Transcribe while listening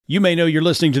You may know you're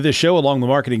listening to this show along the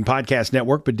Marketing Podcast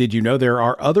Network, but did you know there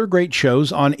are other great shows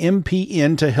on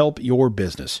MPN to help your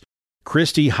business?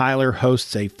 Christy Heiler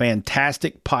hosts a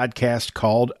fantastic podcast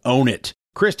called Own It.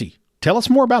 Christy, tell us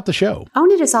more about the show.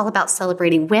 Own It is all about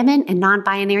celebrating women and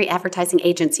non-binary advertising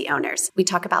agency owners. We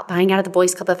talk about buying out of the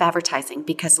Boys Club of Advertising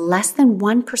because less than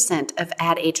 1% of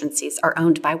ad agencies are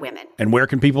owned by women. And where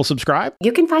can people subscribe?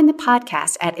 You can find the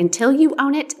podcast at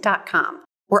untilyouownit.com.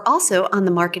 We're also on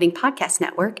the Marketing Podcast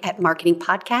Network at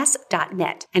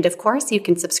marketingpodcast.net. And of course, you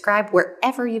can subscribe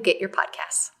wherever you get your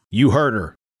podcasts. You heard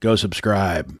her. Go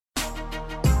subscribe.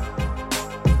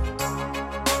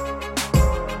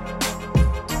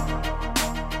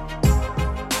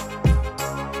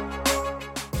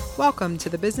 Welcome to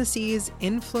the Business Ease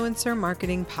Influencer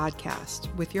Marketing Podcast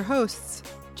with your hosts,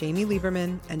 Jamie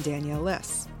Lieberman and Danielle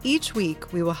Liss. Each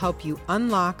week, we will help you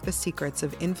unlock the secrets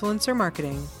of influencer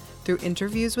marketing through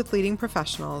interviews with leading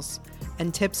professionals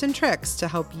and tips and tricks to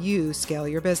help you scale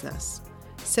your business.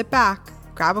 Sit back,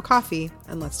 grab a coffee,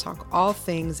 and let's talk all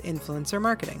things influencer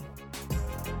marketing.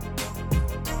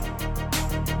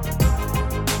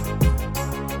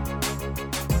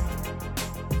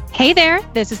 Hey there,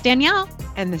 this is Danielle.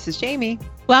 And this is Jamie.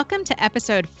 Welcome to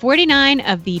episode 49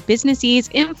 of the Business Ease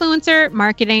Influencer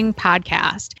Marketing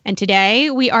Podcast. And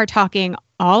today we are talking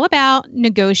all about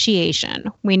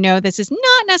negotiation. We know this is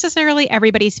not necessarily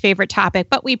everybody's favorite topic,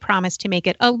 but we promise to make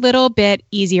it a little bit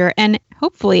easier and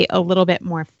hopefully a little bit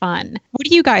more fun. What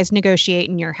do you guys negotiate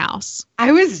in your house?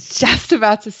 I was just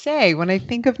about to say, when I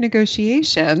think of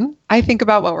negotiation, I think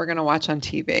about what we're going to watch on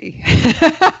TV.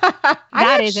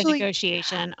 That is a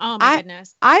negotiation. Oh my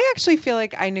goodness. I actually feel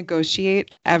like I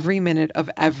negotiate every minute of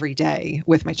every day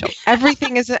with my children.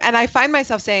 Everything is, and I find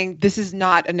myself saying, this is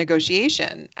not a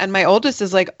negotiation. And my oldest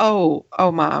is like, oh,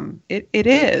 mom, it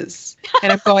is.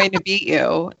 And I'm going to beat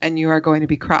you and you are going to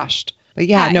be crushed. But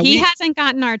he hasn't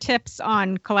gotten our tips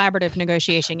on collaborative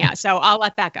negotiation yet, so I'll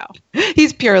let that go.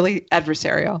 He's purely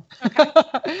adversarial.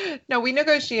 Okay. No, we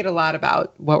negotiate a lot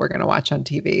about what we're going to watch on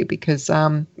TV because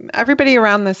everybody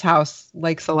around this house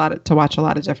likes to watch a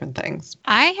lot of different things.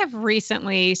 I have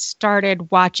recently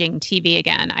started watching TV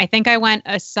again. I think I went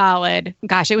a solid,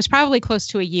 it was probably close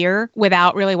to a year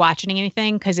without really watching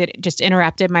anything because it just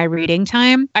interrupted my reading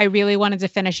time. I really wanted to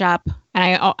finish up.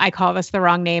 And I call this the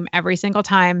wrong name every single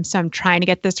time. So I'm trying to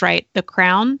get this right. The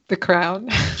Crown. The Crown.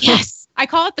 Yes. I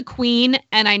call it The Queen.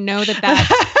 And I know that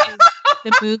is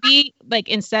the movie, like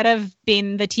instead of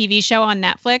being the TV show on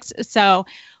Netflix. So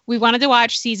we wanted to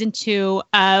watch season 2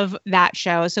 of that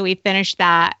show. So we finished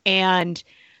that, and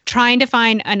trying to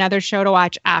find another show to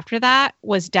watch after that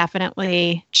was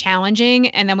definitely challenging.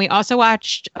 And then we also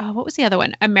watched, what was the other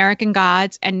one? American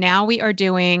Gods. And now we are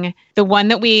doing the one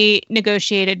that we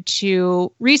negotiated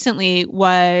to recently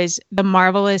was The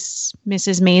Marvelous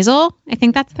Mrs. Maisel. I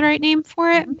think that's the right name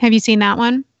for it. Have you seen that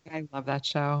one? I love that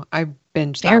show. I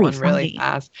binged that one really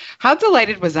fast. How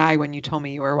delighted was I when you told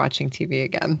me you were watching TV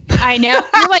again? I know.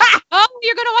 You're like, oh,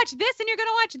 you're going to watch this and you're going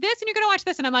to watch this and you're going to watch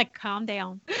this. And I'm like, calm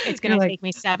down. It's going to take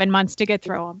me 7 months to get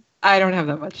through them. I don't have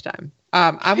that much time.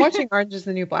 I'm watching Orange is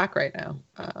the New Black right now.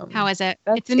 How is it?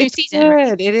 It's a new season.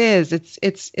 Good. It is.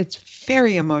 It's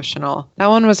very emotional. That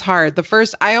one was hard.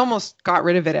 I almost got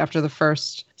rid of it after the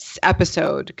first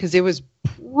episode because it was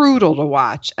brutal to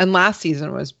watch. And last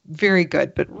season was very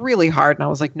good, but really hard. And I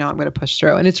was like, no, I'm going to push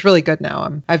through. And it's really good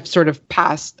now. I've sort of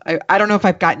passed. I don't know if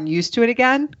I've gotten used to it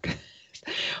again.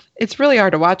 It's really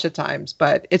hard to watch at times,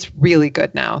 but it's really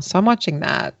good now. So I'm watching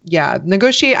that. Yeah.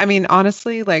 Negotiate. I mean,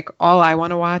 honestly, like all I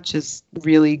want to watch is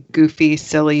really goofy,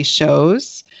 silly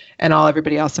shows. And all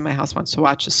everybody else in my house wants to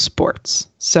watch is sports.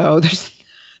 So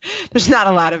there's not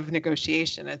a lot of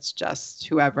negotiation. It's just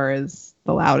whoever is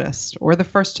the loudest or the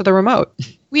first to the remote.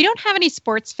 We don't have any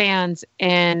sports fans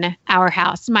in our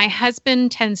house. My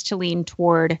husband tends to lean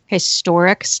toward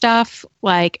historic stuff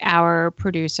like our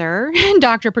producer,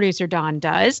 Dr. Producer Dawn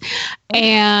does.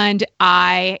 And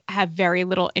I have very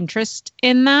little interest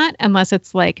in that unless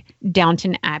it's like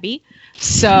Downton Abbey.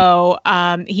 So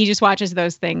he just watches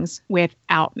those things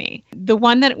without me. The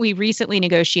one that we recently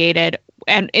negotiated,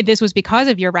 and this was because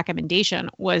of your recommendation,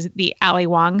 was the Ali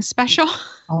Wong special.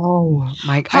 Oh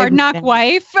my God. Hard Knock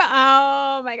Wife.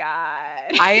 Oh my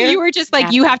God. You were just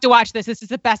like, you have to watch this. This is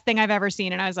the best thing I've ever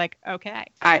seen. And I was like, okay.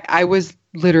 I was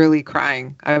literally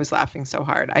crying. I was laughing so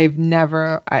hard.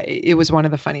 It was one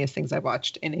of the funniest things I've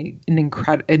watched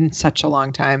in such a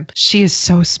long time. She is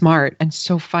so smart and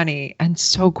so funny and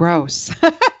so gross.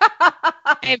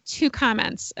 I have 2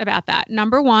 comments about that.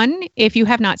 Number 1, if you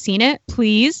have not seen it,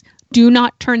 please do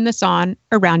not turn this on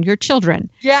around your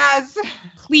children. Yes.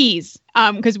 please,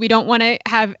 because we don't want to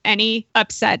have any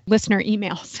upset listener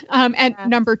emails. And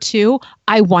number 2,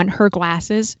 I want her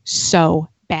glasses so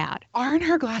bad. Aren't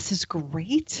her glasses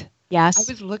great? Yes.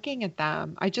 I was looking at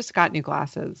them. I just got new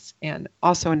glasses and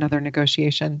also another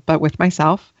negotiation, but with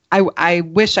myself. I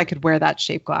wish I could wear that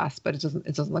shape glass, but it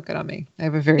doesn't look good on me. I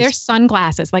have a very They're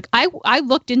sunglasses. Like I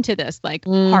looked into this like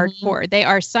hardcore. They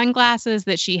are sunglasses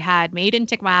that she had made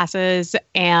into glasses,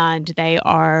 and they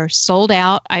are sold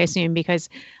out, I assume, because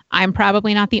I'm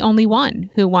probably not the only one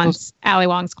who wants Ali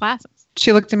Wong's glasses.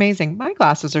 She looked amazing. My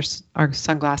glasses are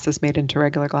sunglasses made into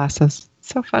regular glasses.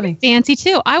 So funny. Fancy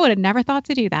too. I would have never thought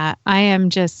to do that. I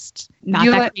am just not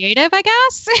that creative, I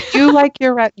guess.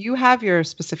 You have your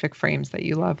specific frames that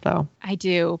you love, though. I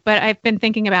do, but I've been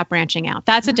thinking about branching out.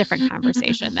 That's a different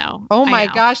conversation, though. Oh my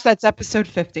gosh, that's episode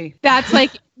 50. That's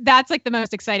like the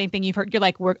most exciting thing you've heard. You're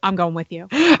like, I'm going with you.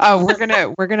 Oh,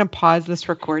 we're gonna pause this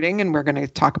recording and we're gonna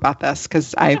talk about this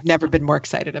because I've never been more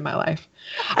excited in my life.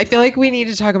 I feel like we need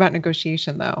to talk about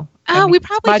negotiation, though. We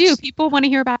probably do. People want to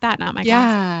hear about that, not my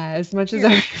glasses. As much as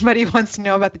everybody wants to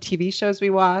know about the TV shows we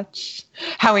watch,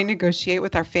 how we negotiate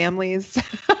with our families.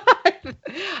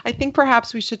 I think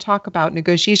perhaps we should talk about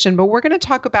negotiation, but we're going to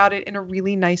talk about it in a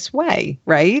really nice way,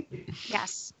 right?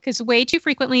 Yes, because way too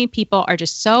frequently people are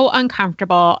just so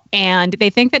uncomfortable and they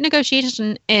think that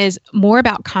negotiation is more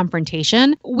about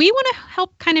confrontation. We want to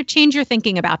help kind of change your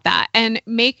thinking about that and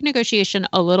make negotiation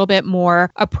a little bit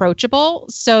more approachable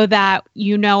so that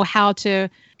you know how to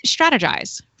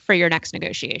strategize for your next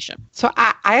negotiation. So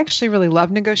I actually really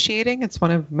love negotiating. It's one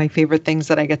of my favorite things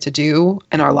that I get to do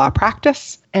in our law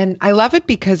practice. And I love it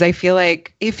because I feel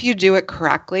like if you do it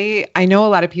correctly, I know a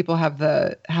lot of people have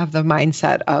the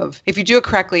mindset of if you do it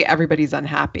correctly, everybody's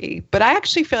unhappy. But I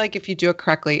actually feel like if you do it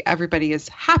correctly, everybody is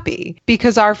happy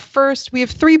because we have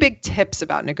 3 big tips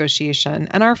about negotiation.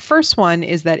 And our first one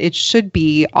is that it should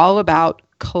be all about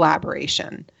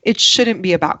collaboration. It shouldn't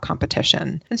be about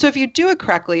competition. And so if you do it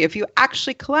correctly, if you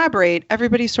actually collaborate,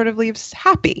 everybody sort of leaves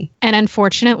happy. And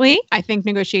unfortunately, I think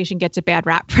negotiation gets a bad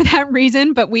rap for that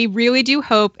reason, but we really do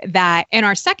hope that in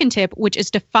our second tip, which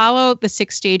is to follow the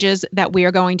 6 stages that we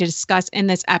are going to discuss in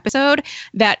this episode,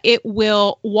 that it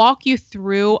will walk you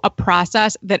through a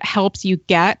process that helps you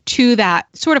get to that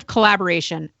sort of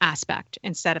collaboration aspect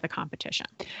instead of the competition.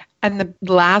 And the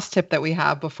last tip that we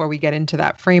have before we get into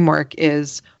that framework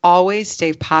is always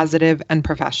stay positive and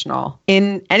professional.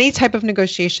 In any type of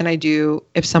negotiation I do,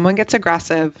 if someone gets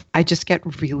aggressive, I just get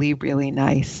really, really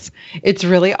nice. It's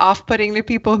really off-putting to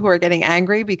people who are getting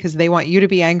angry because they want you to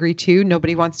be angry too.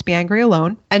 Nobody wants to be angry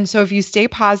alone. And so if you stay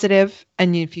positive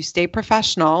and if you stay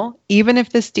professional, even if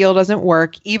this deal doesn't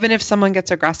work, even if someone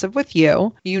gets aggressive with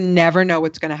you, you never know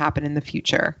what's going to happen in the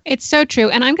future. It's so true.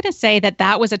 And I'm going to say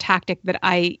that was a tactic that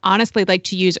I honestly like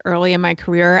to use early in my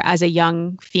career as a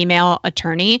young female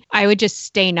attorney. I would just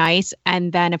stay nice.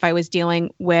 And then if I was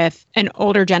dealing with an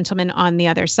older gentleman on the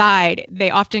other side, they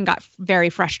often got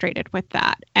very frustrated with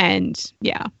that. And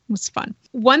yeah, it was fun.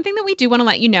 One thing that we do want to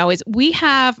let you know is we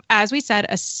have, as we said,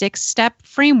 a 6-step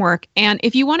framework. And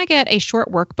if you want to get a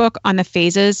short workbook on the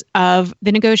phases of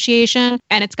the negotiation,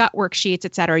 and it's got worksheets,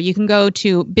 et cetera, you can go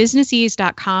to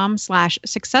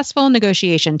businessease.com/successful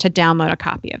negotiation to download a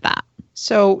copy of that.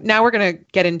 So now we're going to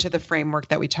get into the framework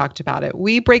that we talked about it.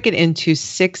 We break it into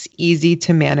 6 easy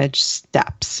to manage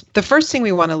steps. The first thing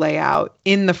we want to lay out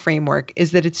in the framework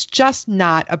is that it's just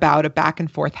not about a back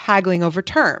and forth haggling over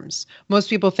terms.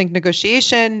 Most people think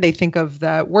negotiation, they think of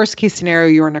the worst case scenario,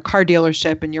 you're in a car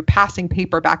dealership and you're passing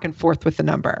paper back and forth with the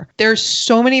number. There's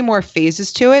so many more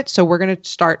phases to it. So we're going to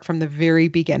start from the very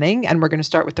beginning and we're going to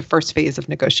start with the first phase of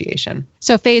negotiation.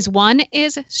 So phase 1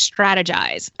 is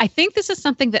strategize. I think this is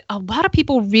something that a lot of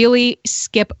people really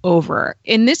skip over.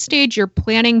 In this stage, you're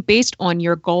planning based on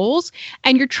your goals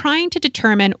and you're trying to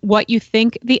determine what you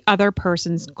think the other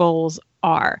person's goals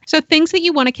are. So things that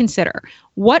you want to consider.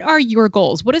 What are your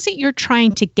goals? What is it you're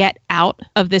trying to get out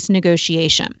of this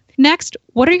negotiation? Next,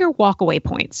 what are your walkaway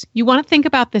points? You want to think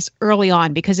about this early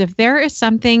on because if there is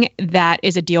something that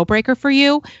is a deal breaker for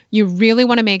you, you really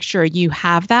want to make sure you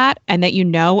have that and that you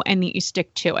know and that you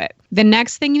stick to it. The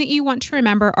next thing that you want to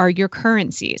remember are your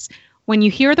currencies. When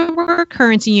you hear the word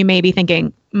currency, you may be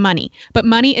thinking money, but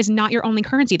money is not your only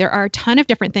currency. There are a ton of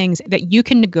different things that you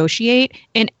can negotiate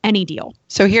in any deal.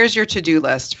 So here's your to-do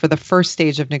list for the first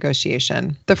stage of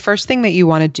negotiation. The first thing that you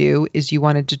want to do is you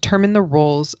want to determine the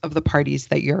roles of the parties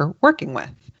that you're working with.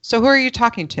 So who are you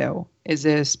talking to? Is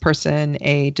this person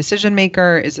a decision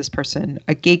maker? Is this person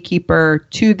a gatekeeper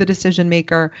to the decision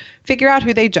maker? Figure out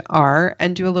who they are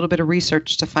and do a little bit of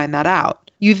research to find that out.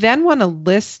 You then want to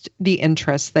list the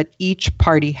interests that each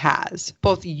party has,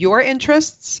 both your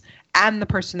interests and the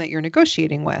person that you're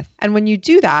negotiating with. And when you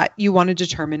do that, you want to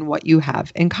determine what you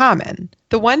have in common.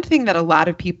 The one thing that a lot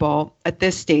of people at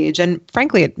this stage, and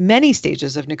frankly at many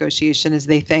stages of negotiation, is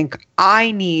they think,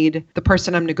 I need the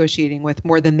person I'm negotiating with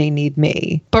more than they need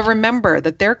me. But remember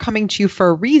that they're coming to you for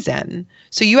a reason.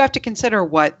 So you have to consider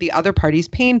what the other party's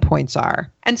pain points are.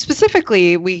 And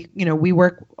specifically, we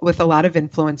work with a lot of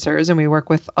influencers and we work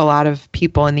with a lot of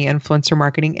people in the influencer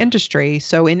marketing industry.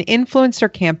 So in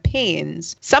influencer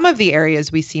campaigns, some of the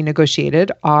areas we see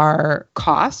negotiated are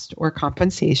cost or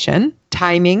compensation,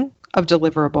 timing of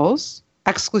deliverables,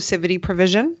 exclusivity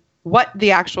provision, what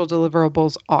the actual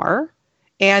deliverables are,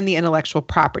 and the intellectual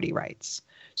property rights.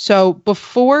 So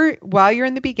while you're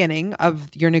in the beginning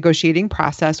of your negotiating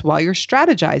process, while you're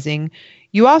strategizing,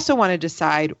 you also want to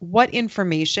decide what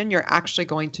information you're actually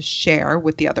going to share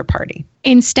with the other party.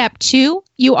 In step 2,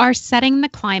 you are setting the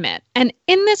climate. And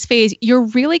in this phase, you're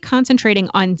really concentrating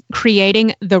on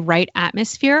creating the right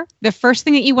atmosphere. The first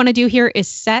thing that you want to do here is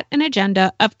set an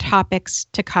agenda of topics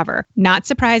to cover. Not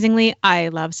surprisingly, I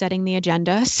love setting the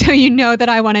agenda. So you know that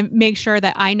I want to make sure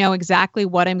that I know exactly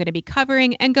what I'm going to be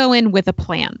covering and go in with a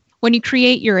plan. When you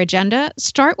create your agenda,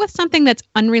 start with something that's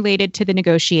unrelated to the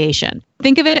negotiation.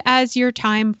 Think of it as your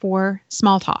time for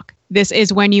small talk. This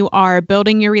is when you are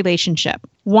building your relationship.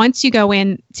 Once you go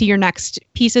into your next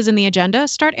pieces in the agenda,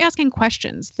 start asking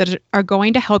questions that are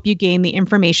going to help you gain the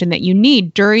information that you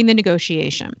need during the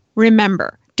negotiation.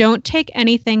 Remember, don't take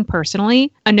anything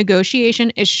personally. A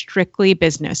negotiation is strictly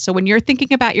business. So when you're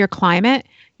thinking about your climate,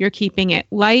 you're keeping it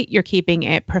light, you're keeping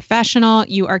it professional,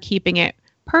 you are keeping it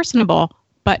personable,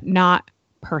 but not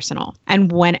personal.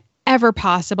 And whenever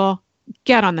possible,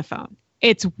 get on the phone.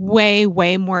 It's way,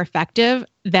 way more effective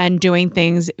than doing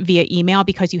things via email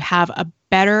because you have a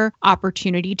better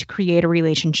opportunity to create a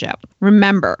relationship.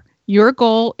 Remember, your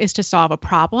goal is to solve a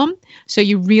problem. So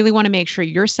you really want to make sure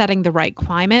you're setting the right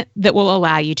climate that will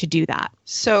allow you to do that.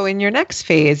 So in your next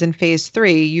phase, in phase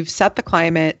 3, you've set the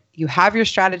climate, you have your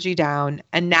strategy down,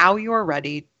 and now you are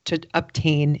ready to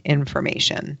obtain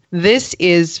information. This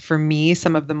is, for me,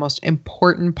 some of the most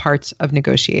important parts of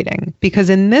negotiating,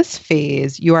 because in this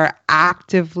phase, you are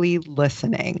actively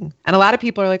listening. And a lot of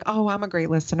people are like, oh, I'm a great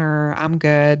listener, I'm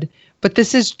good. But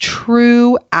this is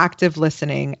true active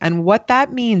listening. And what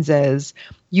that means is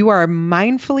you are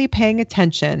mindfully paying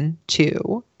attention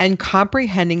to and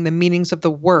comprehending the meanings of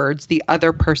the words the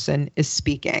other person is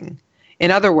speaking. In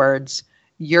other words,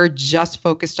 you're just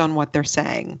focused on what they're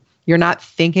saying. You're not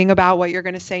thinking about what you're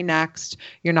going to say next.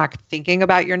 You're not thinking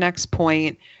about your next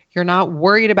point. You're not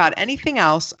worried about anything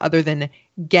else other than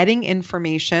getting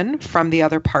information from the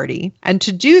other party. And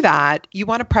to do that, you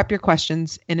want to prep your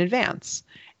questions in advance.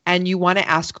 And you want to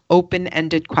ask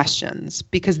open-ended questions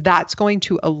because that's going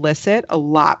to elicit a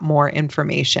lot more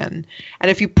information.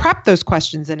 And if you prep those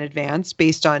questions in advance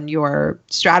based on your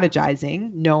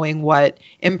strategizing, knowing what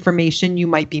information you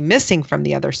might be missing from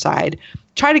the other side,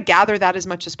 try to gather that as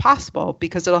much as possible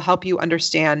because it'll help you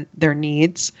understand their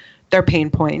needs, their pain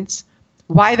points,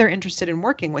 why they're interested in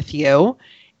working with you,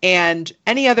 and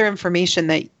any other information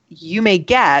that you may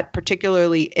get,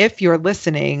 particularly if you're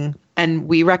listening. And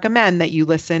we recommend that you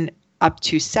listen up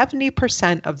to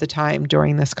 70% of the time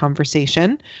during this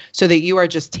conversation so that you are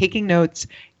just taking notes,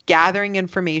 gathering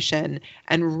information,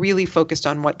 and really focused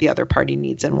on what the other party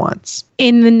needs and wants.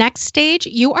 In the next stage,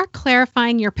 you are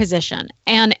clarifying your position.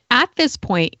 And at this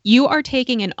point, you are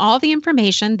taking in all the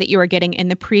information that you are getting in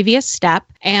the previous step,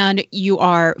 and you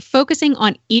are focusing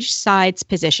on each side's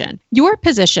position. Your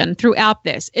position throughout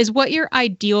this is what your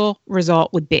ideal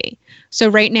result would be. So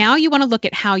right now, you want to look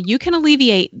at how you can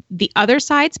alleviate the other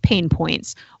side's pain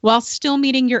points while still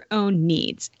meeting your own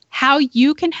needs, how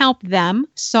you can help them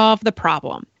solve the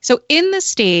problem. So in this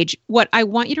stage, what I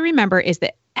want you to remember is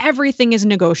that everything is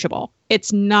negotiable.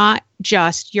 It's not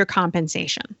just your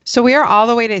compensation. So we are all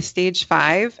the way to stage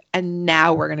 5, and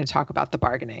now we're going to talk about the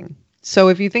bargaining. So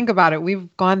if you think about it, we've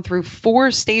gone through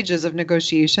 4 stages of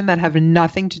negotiation that have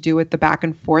nothing to do with the back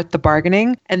and forth, the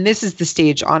bargaining. And this is the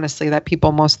stage, honestly, that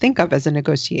people most think of as a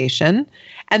negotiation.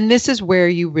 And this is where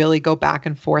you really go back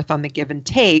and forth on the give and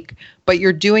take, but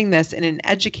you're doing this in an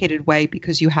educated way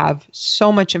because you have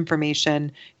so much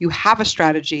information, you have a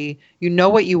strategy, you know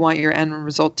what you want your end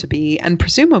result to be, and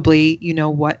presumably you know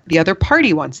what the other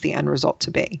party wants the end result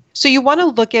to be. So you want to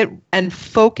look at and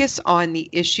focus on the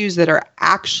issues that are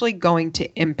actually going to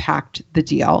impact the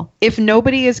deal. If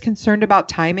nobody is concerned about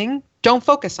timing, don't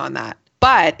focus on that.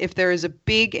 But if there is a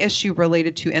big issue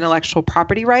related to intellectual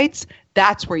property rights,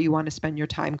 that's where you want to spend your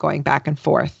time going back and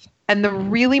forth. And the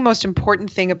really most important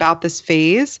thing about this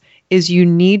phase is you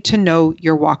need to know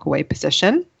your walkaway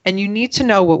position, and you need to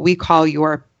know what we call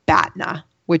your BATNA,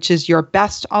 which is your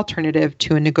best alternative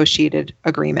to a negotiated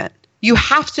agreement. You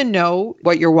have to know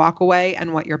what your walkaway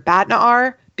and what your BATNA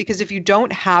are, because if you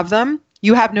don't have them,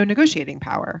 you have no negotiating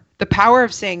power. The power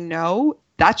of saying no,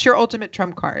 that's your ultimate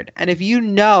trump card. And if you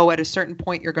know at a certain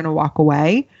point you're going to walk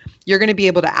away, you're going to be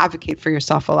able to advocate for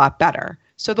yourself a lot better.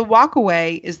 So the walk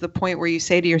away is the point where you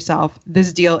say to yourself,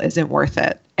 this deal isn't worth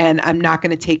it, and I'm not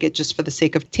going to take it just for the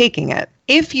sake of taking it.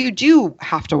 If you do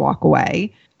have to walk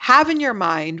away, have in your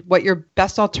mind what your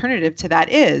best alternative to that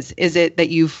is. Is it that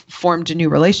you've formed a new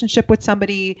relationship with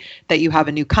somebody, that you have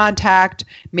a new contact?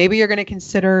 Maybe you're going to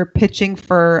consider pitching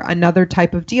for another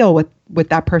type of deal with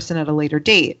that person at a later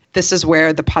date. This is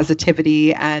where the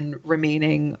positivity and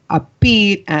remaining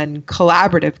upbeat and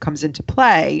collaborative comes into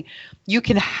play. You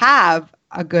can have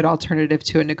a good alternative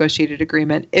to a negotiated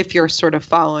agreement if you're sort of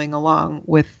following along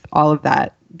with all of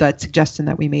that suggestion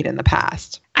that we made in the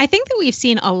past. I think that we've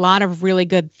seen a lot of really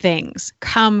good things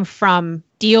come from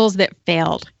deals that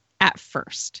failed at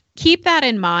first. Keep that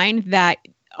in mind, that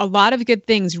a lot of good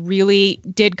things really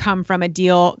did come from a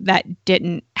deal that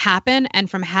didn't happen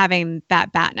and from having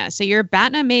that BATNA. So your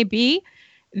BATNA may be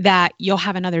that you'll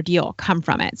have another deal come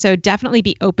from it. So definitely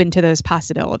be open to those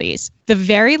possibilities. The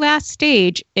very last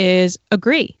stage is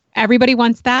agree. Everybody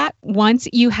wants that. Once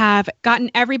you have gotten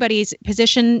everybody's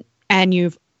position and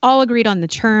you've all agreed on the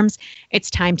terms, it's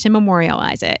time to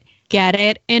memorialize it. Get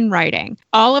it in writing.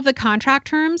 All of the contract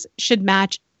terms should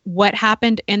match what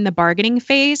happened in the bargaining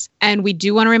phase. And we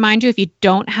do want to remind you, if you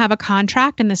don't have a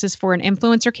contract, and this is for an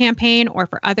influencer campaign or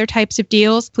for other types of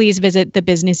deals, please visit the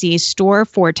Business Ease store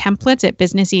for templates at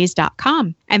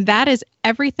businessease.com. And that is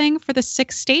everything for the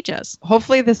 6 stages.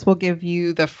 Hopefully this will give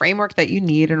you the framework that you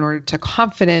need in order to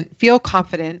feel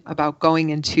confident about going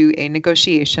into a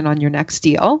negotiation on your next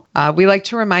deal. We like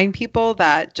to remind people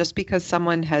that just because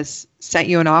someone has sent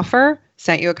you an offer,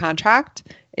 sent you a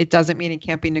contract, it doesn't mean it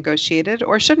can't be negotiated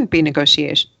or shouldn't be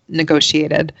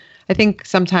negotiated. I think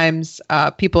sometimes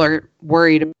people are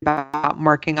worried about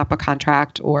marking up a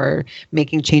contract or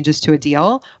making changes to a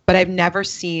deal, but I've never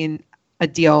seen a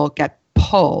deal get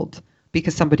pulled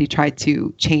because somebody tried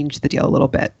to change the deal a little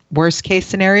bit. Worst case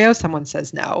scenario, someone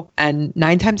says no, and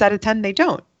 9 times out of 10, they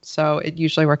don't. So it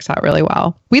usually works out really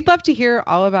well. We'd love to hear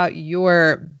all about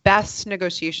your best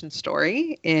negotiation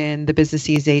story in the Business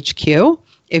Ease HQ.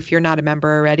 If you're not a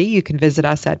member already, you can visit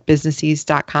us at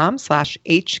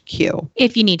businessease.com/HQ.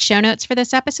 If you need show notes for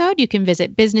this episode, you can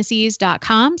visit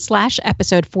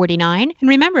businessease.com/episode 49. And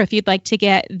remember, if you'd like to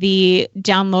get the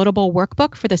downloadable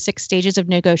workbook for the 6 stages of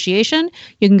negotiation,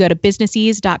 you can go to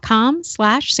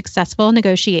businessease.com/successful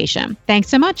negotiation. Thanks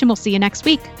so much, and we'll see you next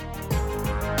week.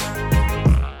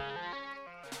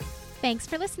 Thanks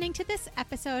for listening to this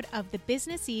episode of the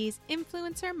Business Ease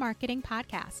Influencer Marketing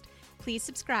Podcast. Please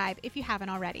subscribe if you haven't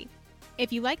already.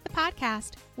 If you like the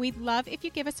podcast, we'd love if you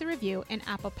give us a review in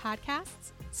Apple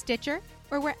Podcasts, Stitcher,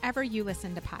 or wherever you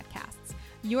listen to podcasts.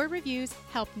 Your reviews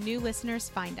help new listeners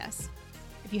find us.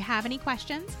 If you have any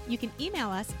questions, you can email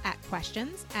us at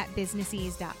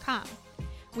questions@businessease.com.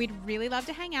 We'd really love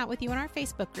to hang out with you in our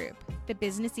Facebook group, the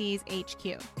Business Ease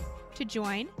HQ. To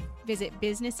join, visit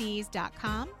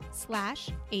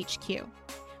businessease.com/HQ.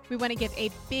 We want to give a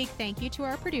big thank you to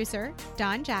our producer,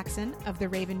 Don Jackson of the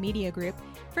Raven Media Group,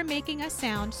 for making us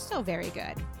sound so very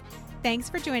good. Thanks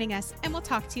for joining us, and we'll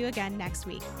talk to you again next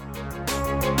week.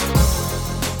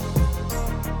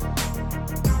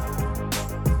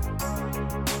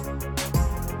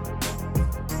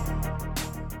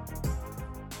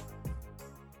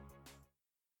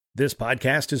 This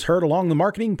podcast is heard along the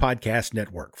Marketing Podcast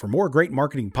Network. For more great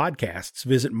marketing podcasts,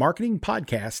 visit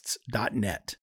marketingpodcasts.net.